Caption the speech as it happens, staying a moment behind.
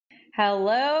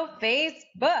Hello,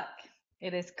 Facebook.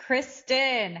 It is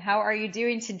Kristen. How are you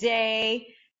doing today?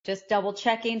 Just double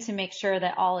checking to make sure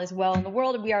that all is well in the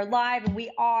world. We are live and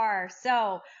we are.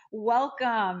 So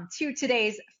welcome to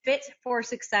today's Fit for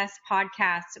Success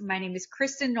podcast. My name is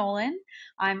Kristen Nolan.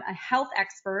 I'm a health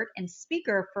expert and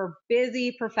speaker for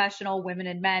busy professional women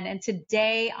and men. And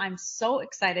today I'm so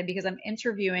excited because I'm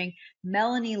interviewing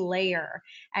Melanie Layer,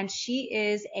 and she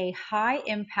is a high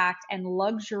impact and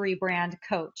luxury brand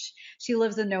coach. She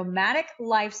lives a nomadic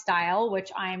lifestyle,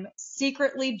 which I'm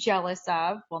secretly jealous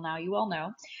of. Well, now you all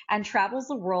know, and travels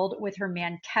the world with her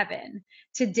man, Kevin.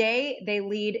 Today, they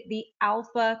lead the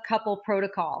Alpha Couple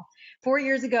Protocol. 4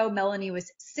 years ago, Melanie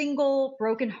was single,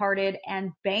 brokenhearted,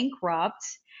 and bankrupt.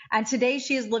 And today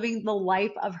she is living the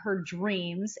life of her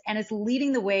dreams and is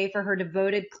leading the way for her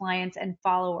devoted clients and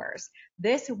followers.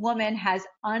 This woman has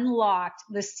unlocked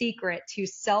the secret to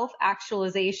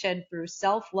self-actualization through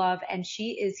self-love, and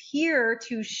she is here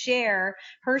to share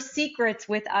her secrets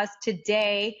with us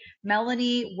today.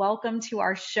 Melanie, welcome to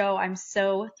our show. I'm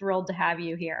so thrilled to have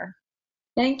you here.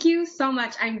 Thank you so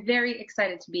much. I'm very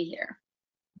excited to be here.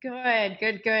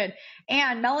 Good.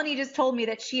 And Melanie just told me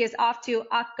that she is off to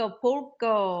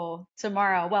Acapulco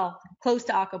tomorrow. Well, close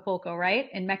to Acapulco, right?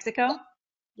 In Mexico?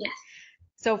 Yes.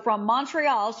 So from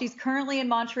Montreal, she's currently in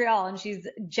Montreal and she's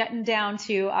jetting down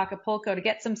to Acapulco to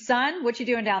get some sun. What you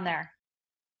doing down there?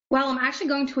 Well, I'm actually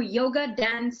going to a yoga,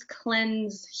 dance,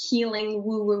 cleanse, healing,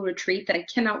 woo-woo retreat that I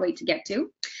cannot wait to get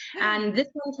to. And this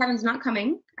one, Kevin's not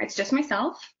coming. It's just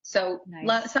myself. So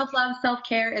Nice. Self-love,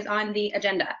 self-care is on the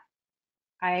agenda.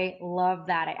 I love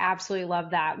that. I absolutely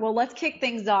love that. Well, let's kick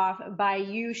things off by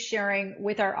you sharing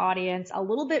with our audience a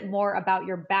little bit more about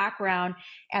your background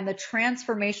and the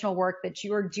transformational work that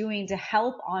you are doing to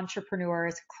help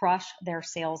entrepreneurs crush their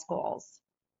sales goals.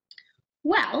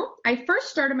 Well, I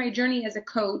first started my journey as a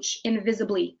coach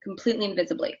invisibly, completely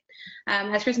invisibly.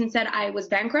 As Kristen said, I was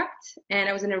bankrupt and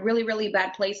I was in a really, really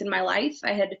bad place in my life.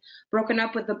 I had broken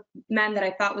up with the man that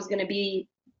I thought was going to be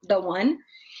the one.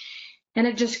 And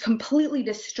it just completely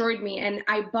destroyed me. And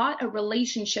I bought a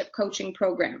relationship coaching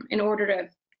program in order to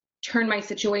turn my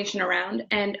situation around,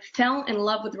 and fell in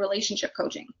love with relationship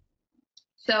coaching.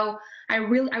 So I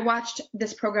watched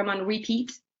this program on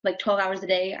repeat, like 12 hours a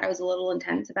day. I was a little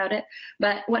intense about it.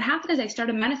 But what happened is I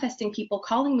started manifesting people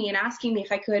calling me and asking me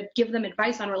if I could give them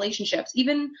advice on relationships,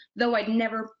 even though I'd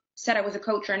never said I was a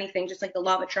coach or anything, just like the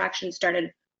law of attraction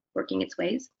started working its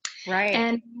ways. Right.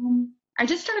 And I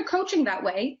just started coaching that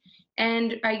way.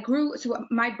 And I grew, so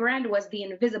my brand was the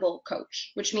invisible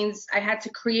coach, which means I had to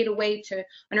create a way to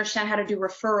understand how to do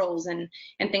referrals and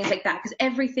things like that, because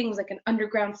everything was like an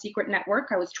underground secret network.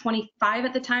 I was 25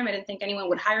 at the time. I didn't think anyone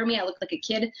would hire me. I looked like a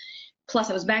kid. Plus,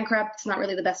 I was bankrupt. It's not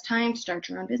really the best time to start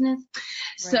your own business.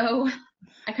 Right. So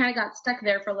I kind of got stuck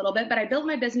there for a little bit, but I built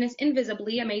my business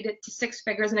invisibly. I made it to 6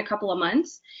 figures in a couple of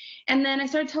months. And then I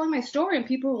started telling my story, and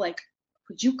people were like,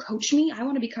 would you coach me? I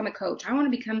want to become a coach.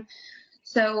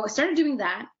 So I started doing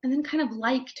that, and then kind of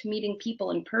liked meeting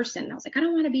people in person. I was like, I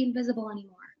don't want to be invisible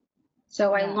anymore.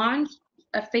 So I launched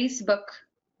a Facebook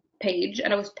page,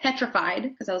 and I was petrified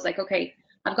because I was like, okay,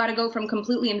 I've got to go from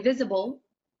completely invisible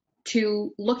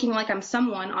to looking like I'm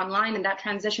someone online. And that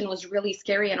transition was really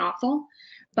scary and awful.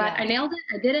 But I nailed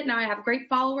it. I did it. Now I have great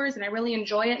followers and I really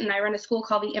enjoy it. And I run a school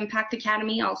called the Impact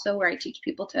Academy also, where I teach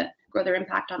people to grow their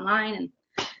impact online. And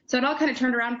so it all kind of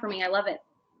turned around for me. I love it.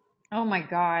 Oh my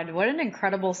God, what an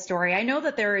incredible story. I know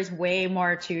that there is way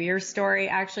more to your story,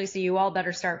 actually, so you all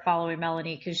better start following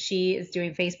Melanie, because she is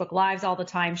doing Facebook Lives all the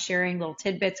time, sharing little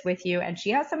tidbits with you, and she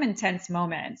has some intense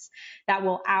moments that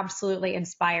will absolutely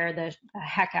inspire the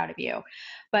heck out of you.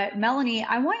 But Melanie,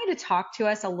 I want you to talk to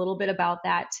us a little bit about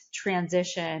that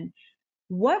transition.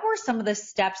 What were some of the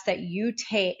steps that you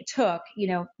took,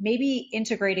 maybe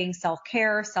integrating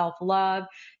self-care, self-love,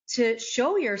 to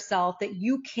show yourself that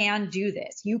you can do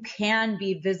this, you can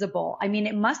be visible? I mean,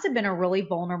 it must have been a really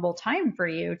vulnerable time for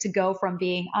you to go from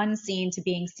being unseen to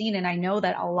being seen. And I know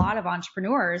that a lot of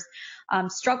entrepreneurs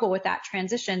struggle with that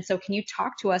transition. So can you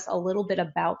talk to us a little bit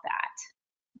about that?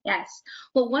 Yes.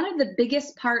 Well, one of the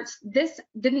biggest parts, this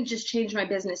didn't just change my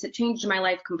business, it changed my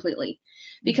life completely.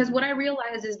 Because what I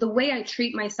realized is the way I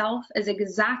treat myself is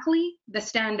exactly the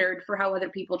standard for how other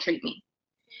people treat me.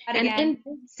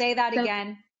 Say that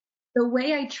again. The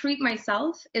way I treat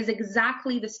myself is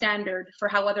exactly the standard for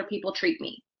how other people treat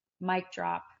me. Mic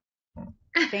drop.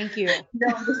 Thank you.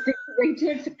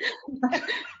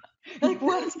 Like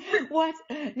what?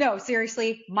 No,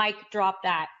 seriously, mic drop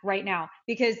that right now,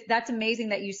 because that's amazing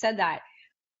that you said that.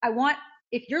 I want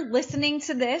if you're listening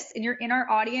to this and you're in our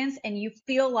audience and you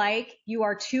feel like you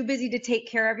are too busy to take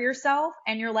care of yourself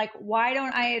and you're like, why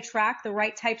don't I attract the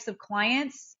right types of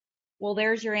clients? Well,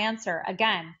 there's your answer.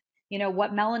 Again,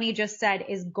 what Melanie just said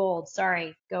is gold.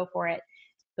 Sorry, go for it.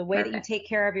 The way that you take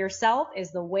care of yourself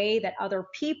is the way that other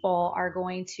people are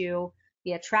going to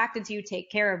be attracted to you, take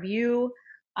care of you.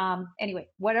 Anyway,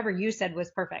 whatever you said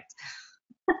was perfect.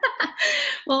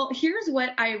 Well, here's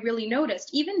what I really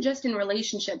noticed. Even just in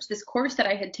relationships, this course that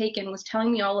I had taken was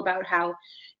telling me all about how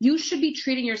you should be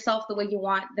treating yourself the way you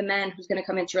want the man who's going to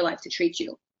come into your life to treat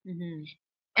you. Mm-hmm.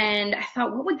 And I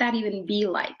thought, what would that even be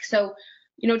like? So,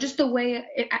 just the way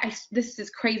this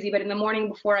is crazy, but in the morning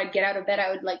before I'd get out of bed,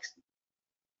 I would like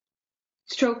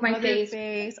stroke my face.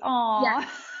 Aww. Yeah.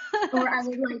 Or I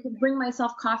would like bring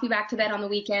myself coffee back to bed on the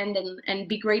weekend and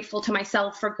be grateful to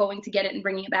myself for going to get it and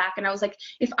bringing it back. And I was like,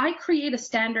 if I create a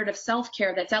standard of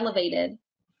self-care that's elevated,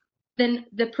 then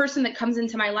the person that comes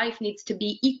into my life needs to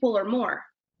be equal or more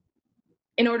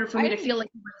in order for me to feel like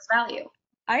he brings value.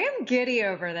 I am giddy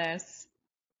over this.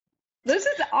 This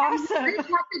is awesome. I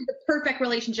attracted the perfect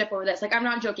relationship over this. Like, I'm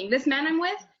not joking. This man I'm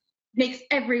with makes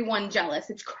everyone jealous.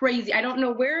 It's crazy. I don't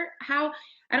know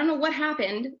I don't know what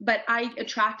happened, but I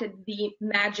attracted the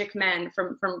magic man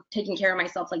from taking care of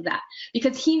myself like that,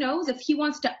 because he knows if he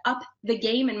wants to up the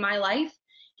game in my life,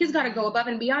 he's got to go above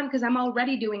and beyond because I'm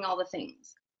already doing all the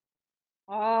things.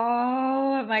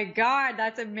 Oh my God.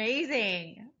 That's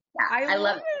amazing. Yeah, I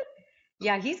love it.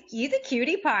 Yeah, he's a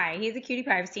cutie pie. He's a cutie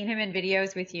pie. I've seen him in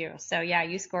videos with you. So yeah,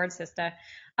 you scored, sister.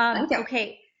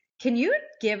 Okay. Can you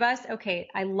give us,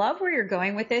 I love where you're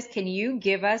going with this. Can you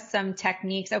give us some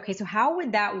techniques? Okay, so how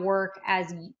would that work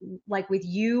as like with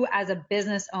you as a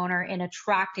business owner in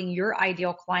attracting your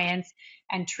ideal clients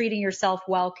and treating yourself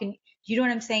well? You know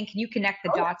what I'm saying? Can you connect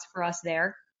the dots for us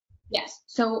there? Yes.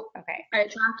 So I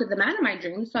attracted the man of my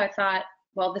dreams. So I thought,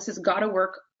 well, this has got to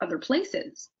work other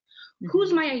places. Mm-hmm.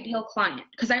 Who's my ideal client?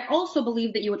 Because I also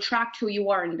believe that you attract who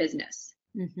you are in business.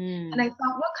 Mm-hmm. And I thought,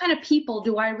 what kind of people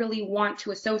do I really want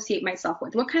to associate myself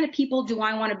with? What kind of people do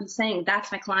I want to be saying,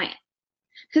 that's my client?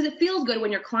 Because it feels good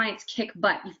when your clients kick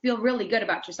butt. You feel really good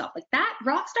about yourself. Like, that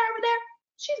rock star over there,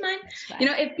 she's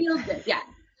mine. It feels good. Yeah.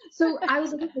 So I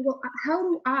was like, well, how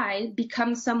do I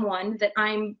become someone that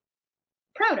I'm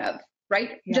proud of?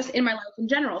 Right? Yeah. Just in my life in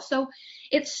general. So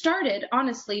it started,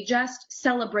 honestly, just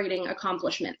celebrating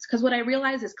accomplishments. Because what I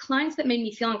realized is clients that made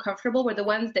me feel uncomfortable were the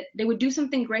ones that they would do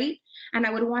something great and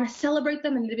I would want to celebrate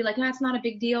them and they'd be like, no, it's not a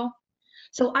big deal.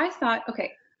 So I thought,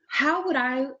 okay, how would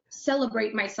I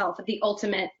celebrate myself at the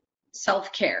ultimate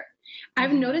self-care?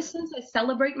 I've noticed since I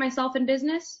celebrate myself in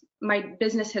business, my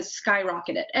business has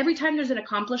skyrocketed. Every time there's an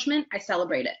accomplishment, I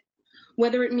celebrate it.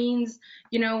 Whether it means,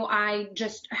 I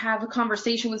just have a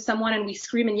conversation with someone and we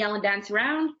scream and yell and dance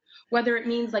around, whether it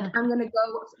means like I'm going to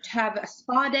go have a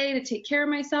spa day to take care of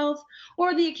myself,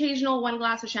 or the occasional one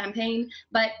glass of champagne.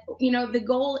 But, the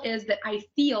goal is that I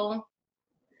feel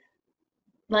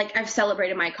like I've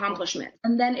celebrated my accomplishment.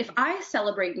 And then if I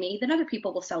celebrate me, then other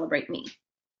people will celebrate me.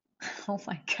 Oh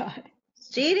my God.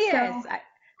 Genius. So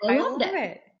I love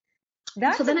it.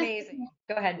 That's amazing.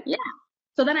 Go ahead. Yeah.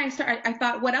 So then I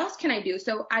thought, what else can I do?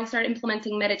 So I started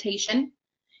implementing meditation,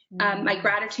 my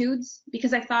gratitudes,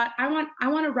 because I thought I want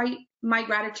to write my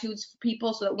gratitudes for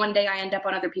people so that one day I end up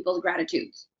on other people's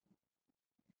gratitudes.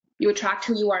 You attract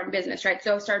who you are in business, right?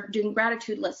 So I started doing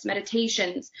gratitude lists,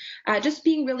 meditations, just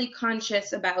being really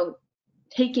conscious about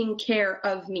taking care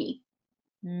of me.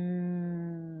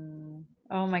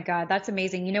 Oh my God, that's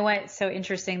amazing. You know what? It's so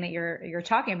interesting that you're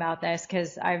talking about this,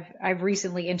 because I've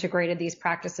recently integrated these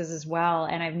practices as well,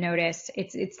 and I've noticed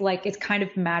it's kind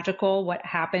of magical what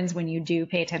happens when you do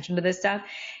pay attention to this stuff.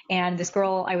 And this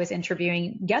girl I was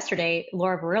interviewing yesterday,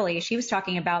 Laura Barilli, she was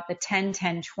talking about the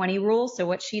 10-10-20 rule. So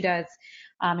what she does,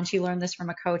 and she learned this from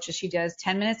a coach, is she does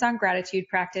 10 minutes on gratitude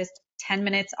practice, 10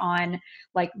 minutes on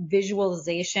like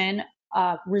visualization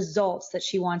results that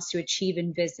she wants to achieve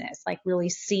in business, like really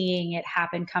seeing it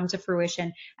happen, come to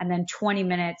fruition, and then 20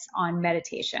 minutes on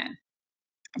meditation.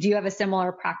 Do you have a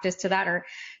similar practice to that, or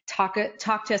talk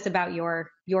to us about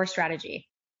your strategy?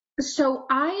 So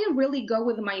I really go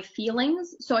with my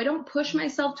feelings. So I don't push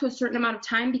myself to a certain amount of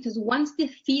time, because once the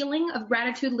feeling of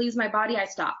gratitude leaves my body, I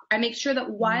stop. I make sure that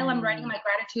while I'm writing my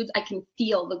gratitudes, I can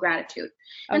feel the gratitude.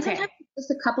 And sometimes it's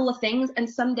just a couple of things, and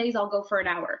some days I'll go for an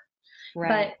hour. Right.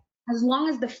 But as long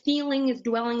as the feeling is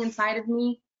dwelling inside of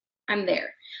me, I'm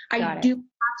there. I do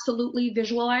absolutely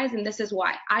visualize, and this is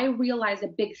why. I realize a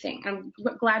big thing. I'm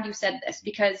glad you said this,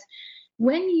 because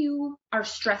when you are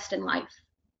stressed in life,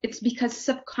 it's because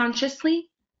subconsciously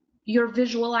you're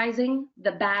visualizing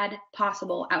the bad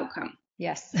possible outcome.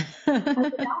 Yes. And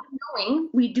without knowing,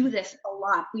 we do this a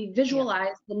lot. We Yeah.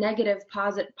 visualize the negative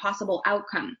possible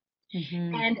outcome.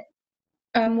 Hmm.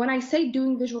 And when I say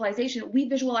doing visualization, we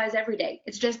visualize every day.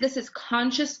 It's just this is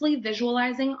consciously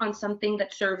visualizing on something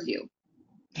that serves you.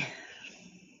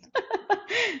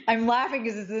 I'm laughing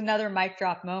because this is another mic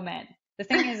drop moment. The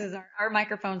thing is our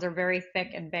microphones are very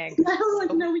thick and big, Like,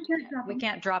 so no, we can't drop we them.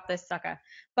 can't drop this sucker.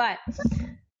 But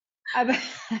I,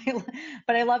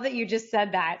 but I love that you just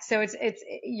said that. So it's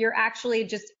you're actually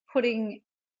just putting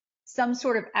some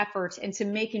sort of effort into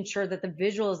making sure that the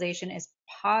visualization is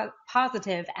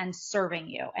positive and serving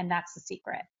you, and that's the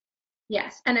secret.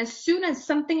 Yes. And as soon as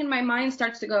something in my mind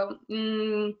starts to go,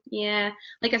 yeah,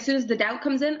 like as soon as the doubt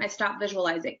comes in, I stop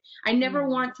visualizing. I never Mm,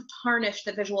 want to tarnish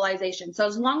the visualization. So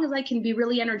as long as I can be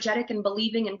really energetic and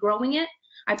believing and growing it,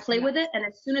 I play yeah, with it. And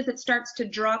as soon as it starts to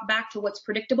drop back to what's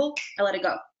predictable, I let it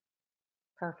go.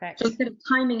 So perfect. instead of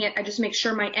timing it, I just make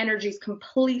sure my energy is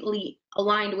completely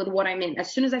aligned with what I'm in.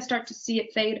 As soon as I start to see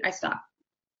it fade, I stop.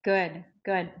 Good,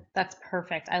 good. That's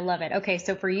perfect. I love it. Okay,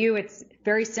 so for you, it's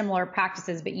very similar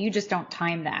practices, but you just don't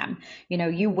time them.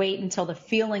 You wait until the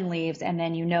feeling leaves and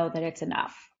then you know that it's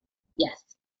enough. Yes.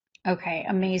 Okay,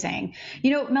 amazing.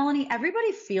 Melanie,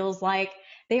 everybody feels like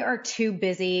they are too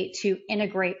busy to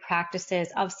integrate practices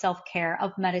of self-care,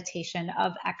 of meditation,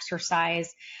 of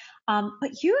exercise.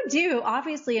 But you do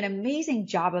obviously an amazing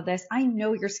job of this. I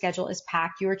know your schedule is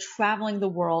packed. You're traveling the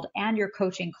world and you're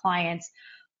coaching clients.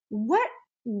 What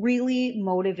really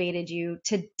motivated you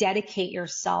to dedicate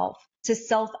yourself to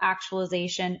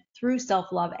self-actualization through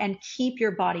self-love and keep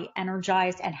your body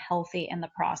energized and healthy in the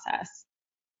process?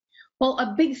 Well,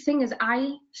 a big thing is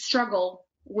I struggle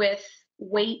with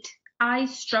weight. I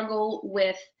struggle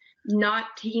with not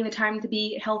taking the time to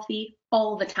be healthy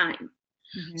all the time.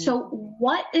 Hmm. So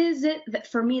what is it that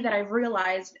for me that I've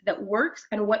realized that works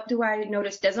and what do I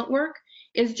notice doesn't work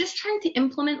is just trying to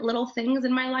implement little things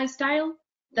in my lifestyle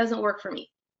doesn't work for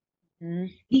me. Hmm.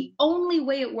 The only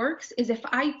way it works is if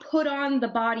I put on the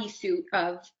bodysuit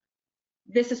of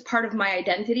this is part of my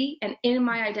identity and in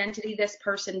my identity this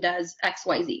person does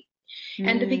XYZ.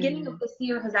 And the beginning of Mm. this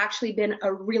year has actually been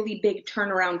a really big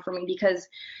turnaround for me because,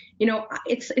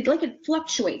 it's like it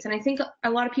fluctuates. And I think a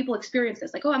lot of people experience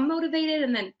this, like, oh, I'm motivated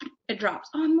and then it drops.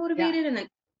 Oh, I'm Yeah. motivated and then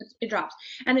it drops.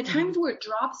 And the Hmm. times where it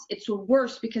drops, it's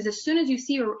worse because as soon as you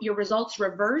see your results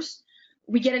reverse,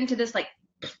 we get into this like,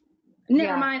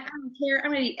 never Yeah. mind, I don't care.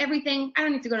 I'm going to eat everything. I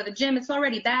don't need to go to the gym. It's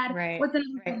already bad. Right. What's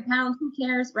another Right. 10 pounds? Who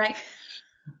cares? Right.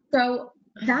 So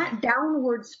that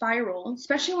downward spiral,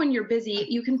 especially when you're busy,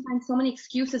 you can find so many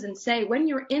excuses and say, when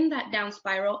you're in that down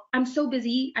spiral, I'm so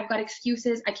busy, I've got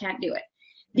excuses, I can't do it.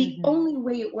 The Hmm. only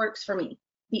way it works for me,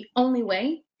 the only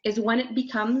way is when it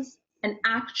becomes an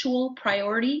actual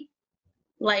priority,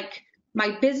 like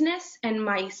my business and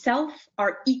myself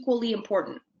are equally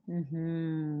important.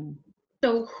 Hmm.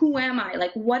 So who am I?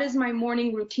 Like, what is my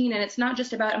morning routine? And it's not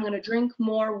just about I'm going to drink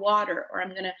more water or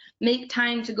I'm going to make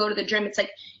time to go to the gym. It's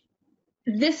like,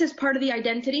 this is part of the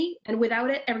identity, and without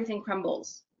it, everything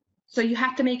crumbles. So you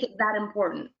have to make it that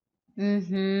important.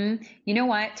 You know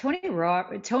what?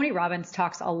 Tony Robbins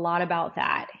talks a lot about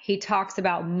that. He talks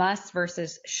about musts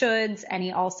versus shoulds, and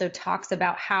he also talks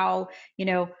about how,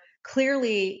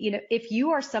 clearly, if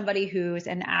you are somebody who's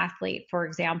an athlete, for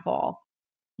example,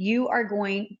 you are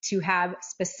going to have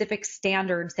specific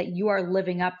standards that you are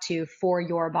living up to for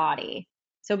your body.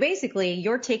 So basically,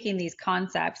 you're taking these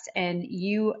concepts and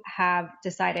you have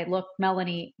decided, look,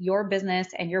 Melanie, your business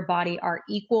and your body are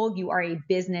equal. You are a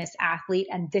business athlete,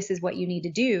 and this is what you need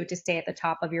to do to stay at the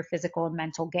top of your physical and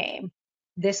mental game.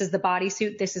 This is the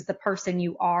bodysuit. This is the person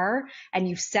you are. And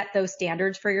you've set those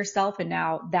standards for yourself. And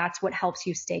now that's what helps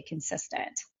you stay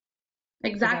consistent.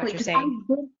 Is that Exactly, what you're because saying?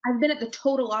 I've been at the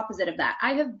total opposite of that.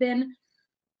 I have been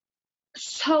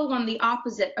so on the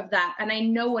opposite of that, and I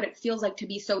know what it feels like to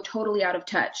be so totally out of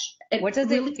touch. It What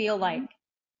does it really, feel like?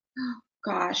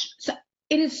 gosh, so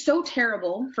it is so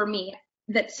terrible for me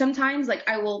that sometimes, like,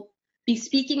 I will be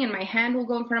speaking and my hand will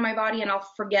go in front of my body, and I'll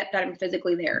forget that I'm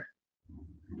physically there.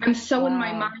 I'm so in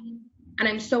my Wow. mind and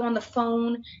I'm so on the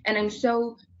phone and I'm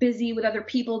so busy with other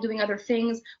people doing other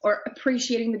things or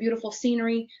appreciating the beautiful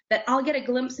scenery that I'll get a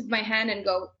glimpse of my hand and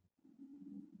go,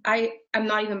 I'm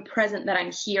not even present that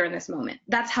I'm here in this moment.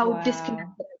 That's how Wow.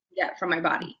 disconnected I get from my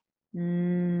body.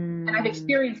 And I've Mm,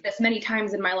 experienced this many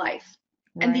times in my life.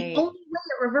 And the right. only way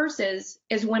it reverses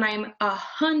is when I'm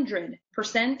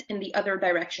 100% in the other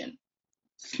direction.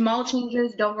 Small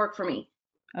changes don't work for me.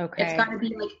 It's got Okay. to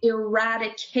be like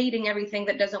eradicating everything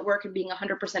that doesn't work and being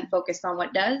 100% focused on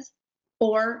what does,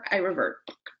 or I revert.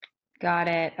 Got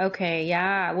it. Okay.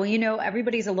 Yeah. Well,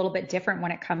 everybody's a little bit different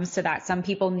when it comes to that. Some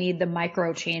people need the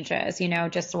micro changes,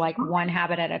 just like one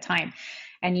habit at a time.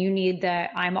 And you need the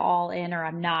I'm all in or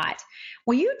I'm not.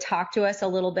 Will you talk to us a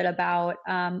little bit about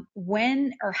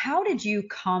when or how did you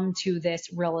come to this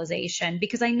realization?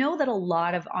 Because I know that a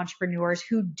lot of entrepreneurs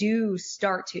who do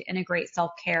start to integrate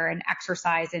self-care and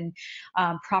exercise and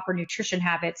proper nutrition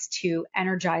habits to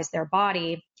energize their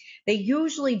body, they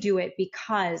usually do it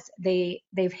because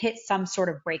they've hit some sort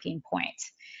of breaking point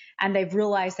and they've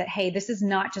realized that, hey, this is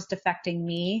not just affecting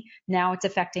me. Now it's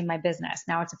affecting my business.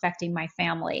 Now it's affecting my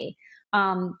family.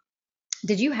 Um,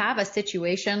 did you have a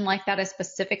situation like that, a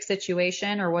specific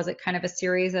situation, or was it kind of a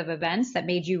series of events that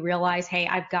made you realize, hey,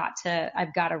 I've got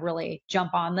to really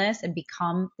jump on this and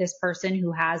become this person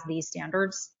who has these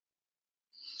standards?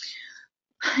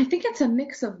 I think it's a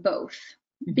mix of both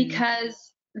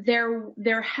because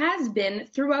there has been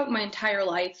throughout my entire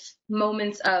life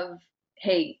moments of,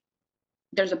 hey,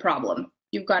 there's a problem.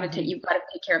 You've got to take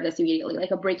care of this immediately,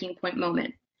 like a breaking point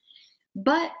moment.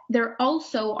 But there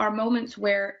also are moments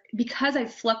where, because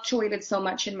I've fluctuated so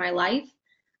much in my life,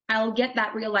 I'll get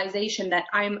that realization that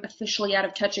I'm officially out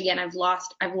of touch again. I've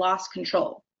lost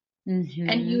control. And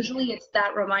usually it's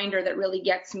that reminder that really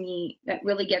gets me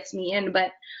in.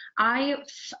 But I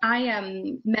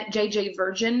met JJ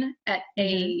Virgin at at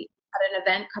an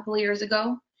event a couple of years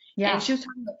ago. Yeah. And she was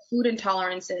talking about food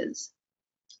intolerances.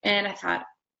 And I thought,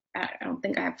 I don't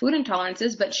think I have food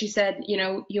intolerances, but she said,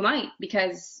 you might,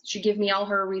 because she gave me all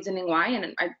her reasoning why,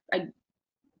 and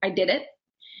I did it.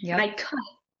 Yep. And I cut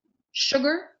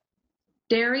sugar,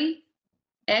 dairy,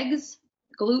 eggs,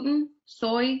 gluten,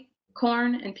 soy,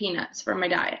 corn, and peanuts from my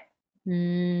diet.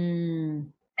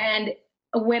 And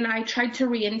when I tried to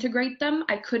reintegrate them,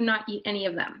 I could not eat any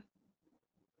of them.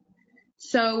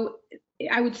 So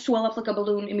I would swell up like a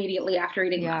balloon immediately after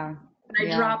eating them. And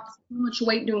I dropped so much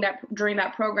weight during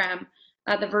that program,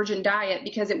 the Virgin Diet,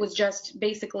 because it was just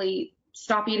basically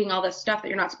stop eating all this stuff that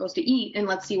you're not supposed to eat and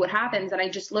let's see what happens. And I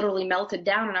just literally melted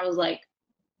down and I was like,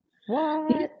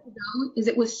 what?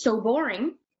 It was so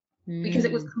boring because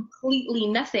it was completely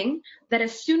nothing, that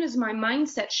as soon as my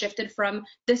mindset shifted from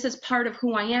this is part of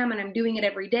who I am and I'm doing it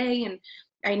every day and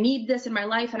I need this in my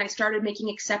life, and I started making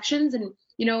exceptions, and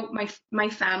my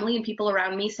family and people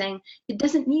around me saying it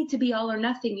doesn't need to be all or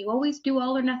nothing. You always do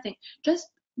all or nothing. Just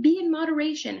be in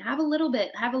moderation. Have a little bit,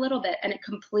 and it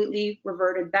completely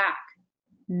reverted back.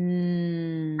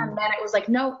 And then it was like,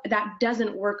 no, that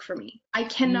doesn't work for me. I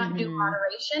cannot do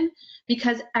moderation,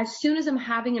 because as soon as I'm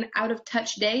having an out of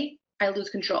touch day, I lose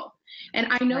control. And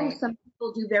I know some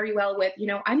people do very well with,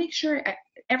 I make sure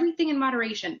everything in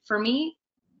moderation. For me,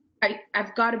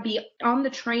 I've got to be on the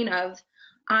train of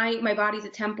my body's a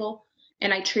temple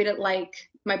and I treat it like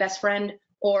my best friend,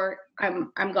 or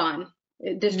I'm gone.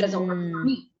 This doesn't work for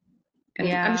me.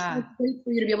 And I'm sure it's great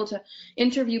for you to be able to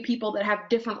interview people that have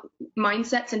different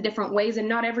mindsets and different ways, and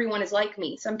not everyone is like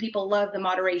me. Some people love the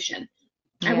moderation.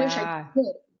 I wish I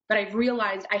could, but I've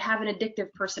realized I have an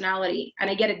addictive personality, and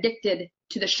I get addicted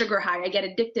to the sugar high. I get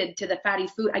addicted to the fatty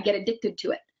food. I get addicted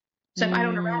to it. So if I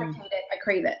don't eradicate it, I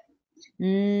crave it.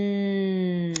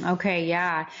 Okay.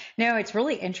 Yeah. No, it's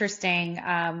really interesting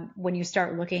when you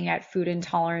start looking at food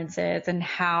intolerances and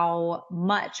how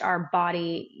much our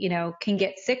body, can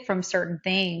get sick from certain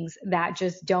things that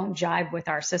just don't jive with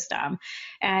our system.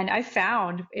 And I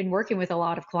found in working with a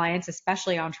lot of clients,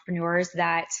 especially entrepreneurs,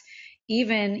 that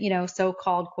even,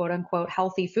 so-called quote unquote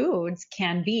healthy foods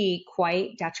can be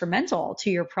quite detrimental to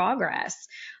your progress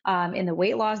in the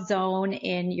weight loss zone,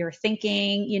 in your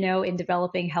thinking, in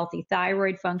developing healthy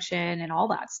thyroid function and all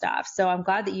that stuff. So I'm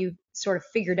glad that you sort of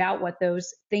figured out what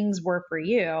those things were for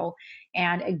you.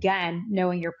 And again,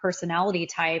 knowing your personality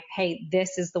type, hey,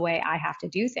 this is the way I have to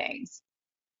do things.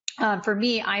 For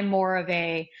me, I'm more of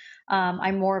a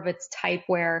type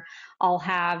where I'll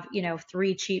have,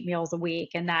 3 cheat meals a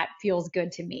week, and that feels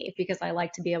good to me because I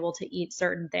like to be able to eat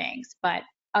certain things. But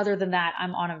other than that,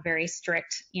 I'm on a very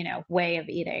strict, way of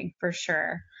eating for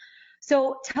sure.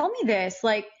 So tell me this,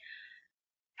 like,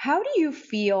 how do you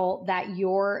feel that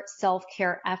your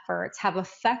self-care efforts have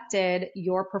affected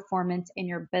your performance in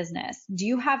your business? Do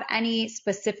you have any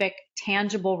specific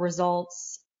tangible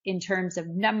results in terms of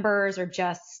numbers, or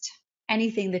just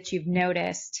anything that you've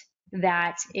noticed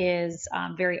that is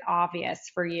very obvious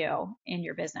for you in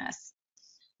your business?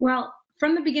 Well,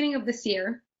 from the beginning of this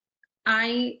year,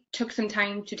 I took some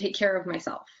time to take care of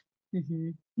myself.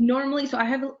 Normally, so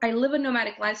I live a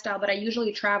nomadic lifestyle, but I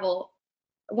usually travel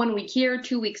 1 week here,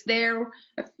 2 weeks there,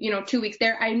 2 weeks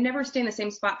there. I never stay in the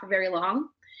same spot for very long.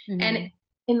 And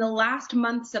in the last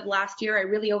months of last year, I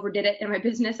really overdid it in my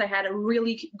business. I had a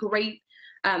really great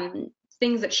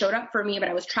things that showed up for me, but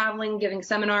I was traveling, giving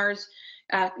seminars,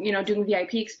 doing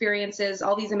VIP experiences,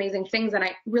 all these amazing things. And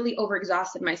I really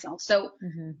overexhausted myself. So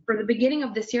for the beginning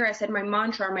of this year, I said my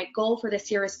mantra, my goal for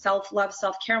this year is self-love,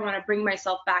 self-care. I want to bring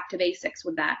myself back to basics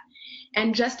with that.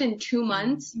 And just in 2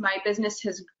 months, my business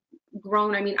has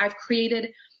grown. I mean, I've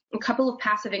created a couple of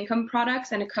passive income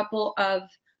products and a couple of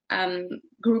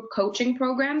group coaching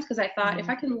programs, because I thought if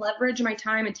I can leverage my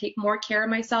time and take more care of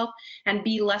myself and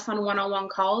be less on one-on-one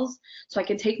calls, so I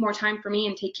can take more time for me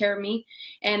and take care of me.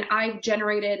 And I've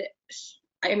generated,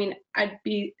 I mean, I'd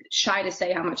be shy to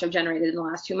say how much I've generated in the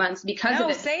last 2 months because of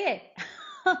it. Say it.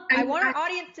 I want our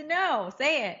audience to know.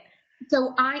 Say it.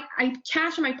 So I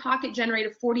cash in my pocket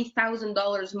generated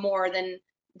 $40,000 more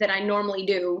than I normally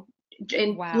do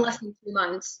in less than 2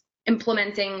 months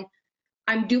implementing.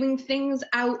 I'm doing things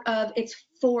out of, it's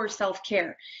for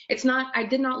self-care. It's not, I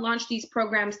did not launch these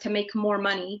programs to make more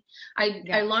money.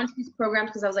 I launched these programs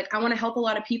because I was like, I want to help a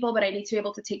lot of people, but I need to be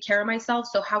able to take care of myself.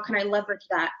 So how can I leverage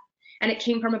that? And it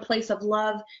came from a place of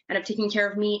love and of taking care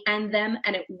of me and them.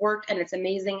 And it worked, and it's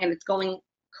amazing, and it's going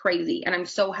crazy. And I'm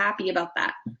so happy about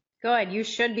that. Good. You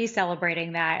should be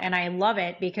celebrating that. And I love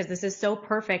it because this is so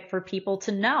perfect for people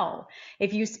to know.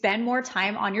 If you spend more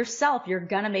time on yourself, you're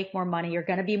going to make more money. You're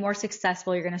going to be more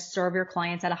successful. You're going to serve your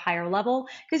clients at a higher level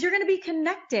because you're going to be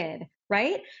connected,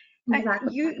 right?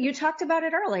 Exactly. You talked about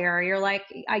it earlier. You're like,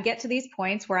 I get to these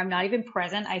points where I'm not even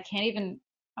present. I can't even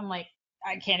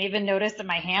notice that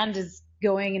my hand is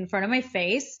going in front of my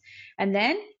face. And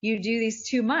then you do these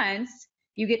 2 months,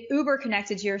 you get uber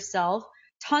connected to yourself,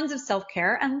 tons of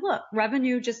self-care, and look,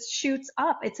 revenue just shoots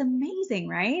up. It's amazing,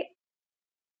 right?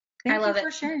 Thank you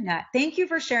for sharing that. Thank you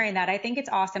for sharing that. I think it's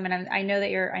awesome. And I know that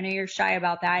you're shy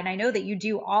about that. And I know that you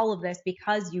do all of this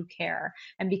because you care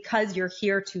and because you're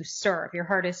here to serve. Your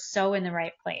heart is so in the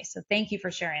right place. So thank you for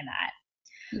sharing that.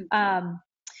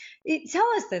 Tell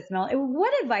us this, Mel,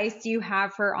 what advice do you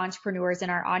have for entrepreneurs in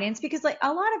our audience? Because like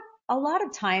a lot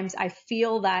of times I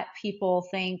feel that people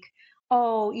think,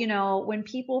 oh, when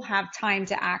people have time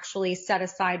to actually set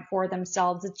aside for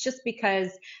themselves, it's just because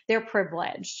they're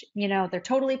privileged. They're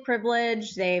totally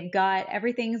privileged. They've got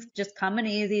everything's just coming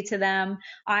easy to them.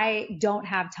 I don't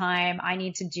have time. I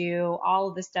need to do all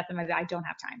of this stuff in my life. I don't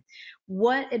have time.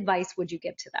 What advice would you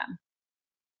give to them?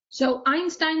 So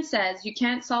Einstein says you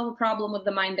can't solve a problem with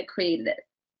the mind that created it.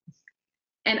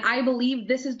 And I believe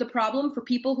this is the problem for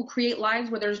people who create lives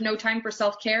where there's no time for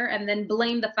self-care and then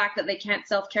blame the fact that they can't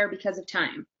self-care because of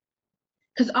time.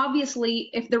 Because obviously,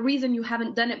 if the reason you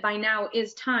haven't done it by now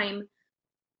is time,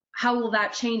 how will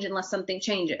that change unless something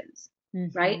changes,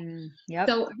 right? Yep.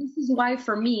 So this is why,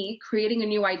 for me, creating a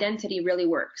new identity really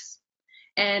works.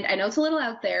 And I know it's a little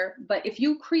out there, but if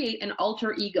you create an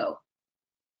alter ego,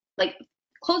 like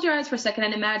close your eyes for a second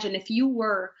and imagine if you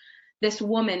were this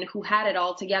woman who had it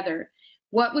all together,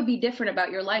 what would be different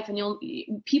about your life? And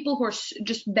people who are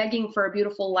just begging for a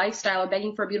beautiful lifestyle or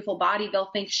begging for a beautiful body,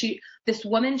 they'll think this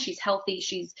woman, she's healthy,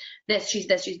 she's this, she's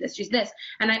this, she's this, she's this.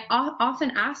 And I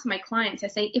often ask my clients, I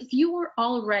say, if you were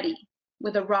already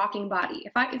with a rocking body,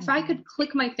 if I could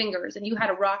click my fingers and you had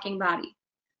a rocking body,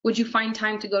 would you find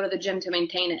time to go to the gym to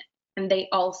maintain it? And they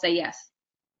all say yes.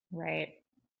 Right.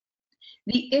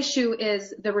 The issue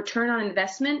is the return on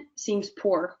investment seems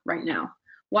poor right now.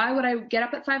 Why would I get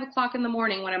up at 5 o'clock in the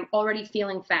morning when I'm already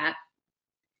feeling fat?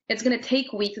 It's going to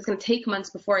take weeks. It's going to take months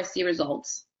before I see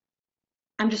results.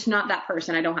 I'm just not that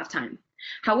person. I don't have time.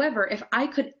 However, if I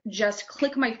could just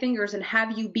click my fingers and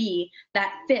have you be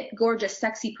that fit, gorgeous,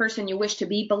 sexy person you wish to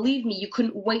be, believe me, you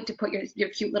couldn't wait to put your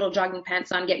cute little jogging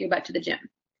pants on, get your butt to the gym.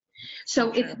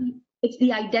 So it's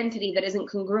the identity that isn't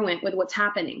congruent with what's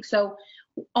happening. So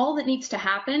all that needs to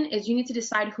happen is you need to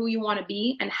decide who you want to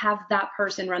be and have that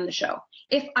person run the show.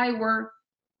 If I were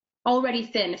already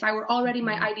thin, if I were already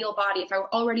my ideal body, if I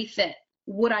were already fit,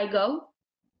 would I go?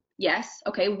 Yes.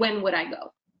 Okay. When would I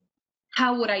go?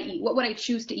 How would I eat? What would I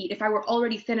choose to eat? If I were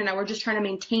already thin and I were just trying to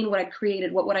maintain what I'd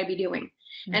created, what would I be doing?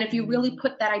 And if you really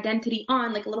put that identity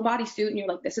on like a little bodysuit and you're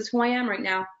like, this is who I am right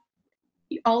now,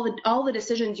 all the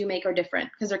decisions you make are different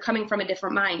because they're coming from a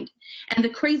different mind. And the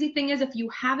crazy thing is, if you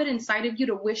have it inside of you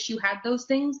to wish you had those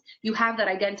things, you have that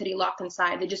identity locked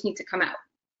inside. They just need to come out.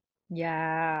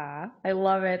 Yeah, I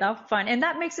love it. That's fun. And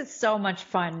that makes it so much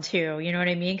fun too. You know what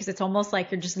I mean? Because it's almost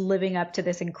like you're just living up to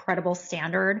this incredible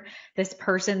standard, this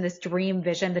person, this dream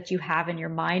vision that you have in your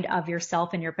mind of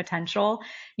yourself and your potential.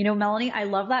 Melanie, I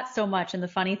love that so much. And the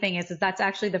funny thing is that's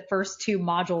actually the first 2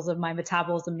 modules of my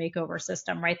metabolism makeover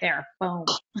system right there. Boom.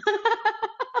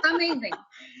 Amazing.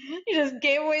 You just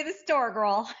gave away the store,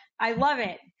 girl. I love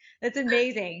it. That's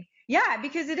amazing. Yeah,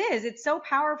 because it is. It's so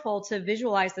powerful to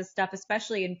visualize this stuff,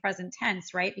 especially in present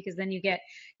tense, right? Because then you get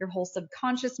your whole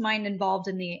subconscious mind involved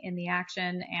in the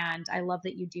action. And I love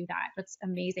that you do that. That's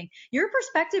amazing. Your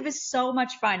perspective is so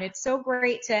much fun. It's so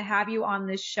great to have you on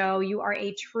this show. You are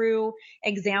a true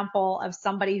example of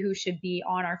somebody who should be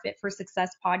on our Fit for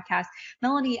Success podcast.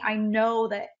 Melanie, I know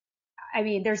that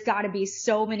there's got to be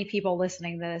so many people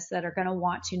listening to this that are going to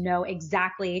want to know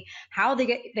exactly how they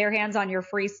get their hands on your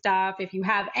free stuff. If you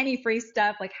have any free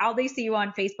stuff, like how they see you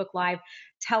on Facebook Live,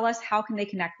 tell us, how can they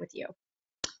connect with you?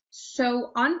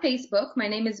 So on Facebook, my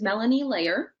name is Melanie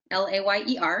Layer,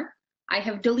 Layer. I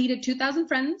have deleted 2,000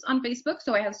 friends on Facebook,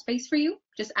 so I have space for you.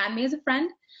 Just add me as a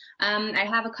friend. I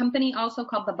have a company also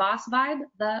called The Boss Vibe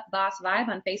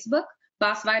on Facebook.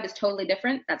 Boss Vibe is totally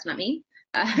different. That's not me.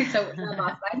 So it's not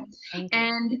Boss Vibe.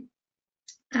 And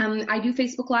I do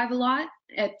Facebook Live a lot.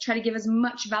 I try to give as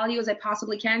much value as I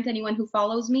possibly can to anyone who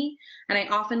follows me. And I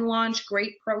often launch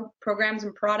great programs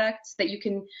and products that you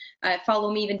can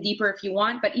follow me even deeper if you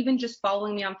want. But even just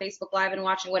following me on Facebook Live and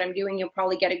watching what I'm doing, you'll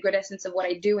probably get a good essence of what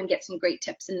I do and get some great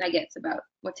tips and nuggets about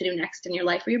what to do next in your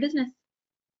life or your business.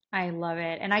 I love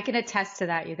it. And I can attest to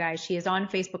that, you guys. She is on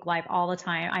Facebook Live all the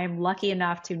time. I am lucky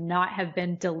enough to not have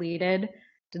been deleted.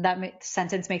 Did that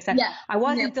sentence make sense? Yeah. I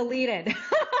wasn't deleted.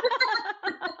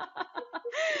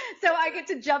 So I get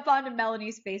to jump onto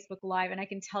Melanie's Facebook Live, and I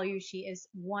can tell you she is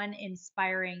one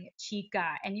inspiring chica.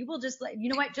 And you will just, you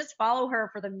know what, just follow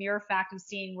her for the mere fact of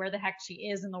seeing where the heck she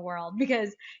is in the world.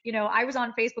 Because, I was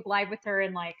on Facebook Live with her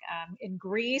in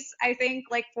Greece, I think,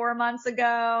 like 4 months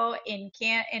ago, in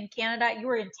Canada. You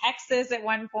were in Texas at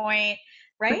one point,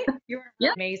 right? You were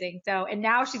Yep. amazing. So, and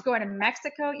now she's going to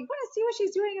Mexico. You want to see what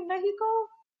she's doing in Mexico?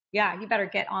 Yeah, you better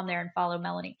get on there and follow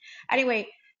Melanie. Anyway,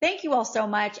 thank you all so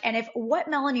much. And if what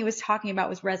Melanie was talking about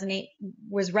was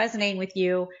resonating with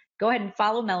you, go ahead and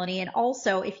follow Melanie. And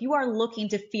also, if you are looking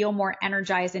to feel more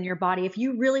energized in your body, if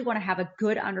you really want to have a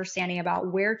good understanding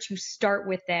about where to start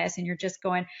with this, and you're just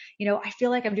going, I feel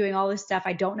like I'm doing all this stuff,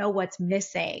 I don't know what's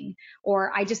missing,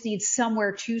 or I just need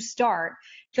somewhere to start,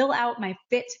 fill out my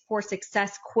Fit for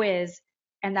Success quiz.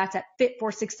 And that's at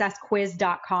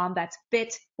fitforsuccessquiz.com. That's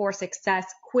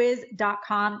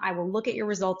fitforsuccessquiz.com. I will look at your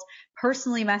results,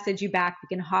 personally message you back. We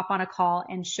can hop on a call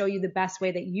and show you the best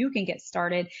way that you can get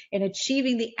started in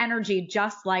achieving the energy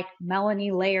just like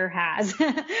Melanie Layer has.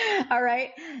 All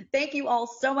right. Thank you all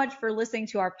so much for listening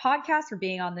to our podcast, for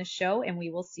being on this show, and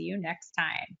we will see you next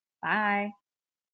time. Bye.